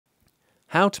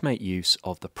how to make use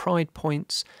of the Pride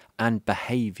Points and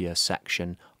Behaviour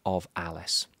section of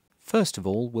ALIS. First of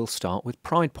all, we'll start with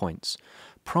Pride Points.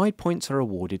 Pride Points are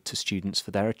awarded to students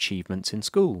for their achievements in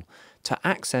school. To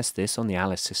access this on the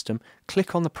ALIS system,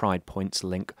 click on the Pride Points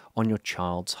link on your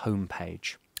child's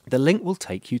homepage. The link will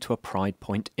take you to a Pride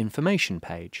Point information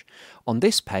page. On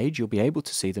this page, you'll be able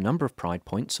to see the number of Pride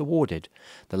Points awarded,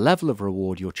 the level of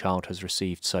reward your child has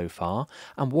received so far,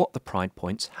 and what the Pride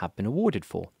Points have been awarded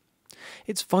for.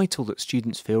 It's vital that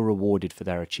students feel rewarded for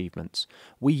their achievements.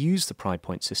 We use the Pride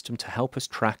Point system to help us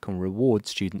track and reward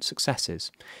student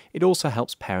successes. It also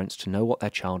helps parents to know what their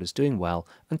child is doing well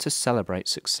and to celebrate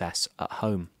success at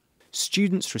home.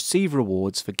 Students receive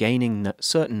rewards for gaining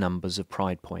certain numbers of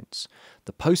Pride Points.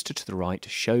 The poster to the right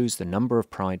shows the number of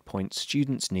Pride Points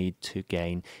students need to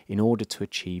gain in order to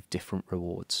achieve different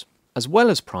rewards. As well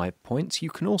as Pride Points, you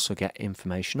can also get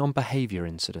information on behaviour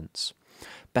incidents.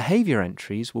 Behaviour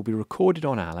entries will be recorded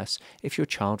on ALIS if your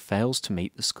child fails to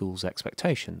meet the school's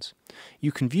expectations.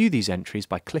 You can view these entries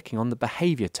by clicking on the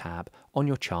Behaviour tab on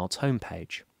your child's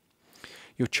homepage.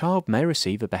 Your child may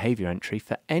receive a behaviour entry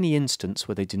for any instance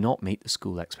where they do not meet the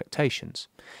school expectations.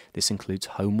 This includes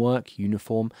homework,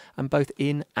 uniform, and both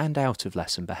in and out of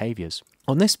lesson behaviours.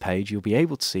 On this page, you'll be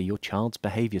able to see your child's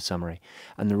behaviour summary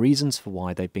and the reasons for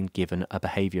why they've been given a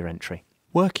behaviour entry.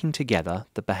 Working together,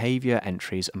 the behaviour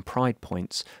entries and Pride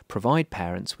Points provide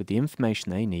parents with the information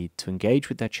they need to engage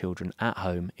with their children at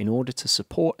home in order to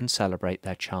support and celebrate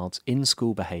their child's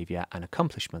in-school behaviour and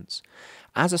accomplishments.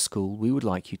 As a school, we would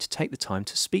like you to take the time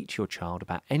to speak to your child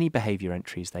about any behaviour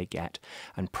entries they get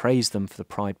and praise them for the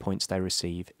Pride Points they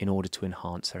receive in order to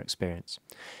enhance their experience.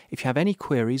 If you have any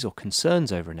queries or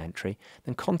concerns over an entry,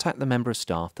 then contact the member of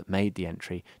staff that made the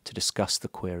entry to discuss the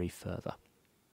query further.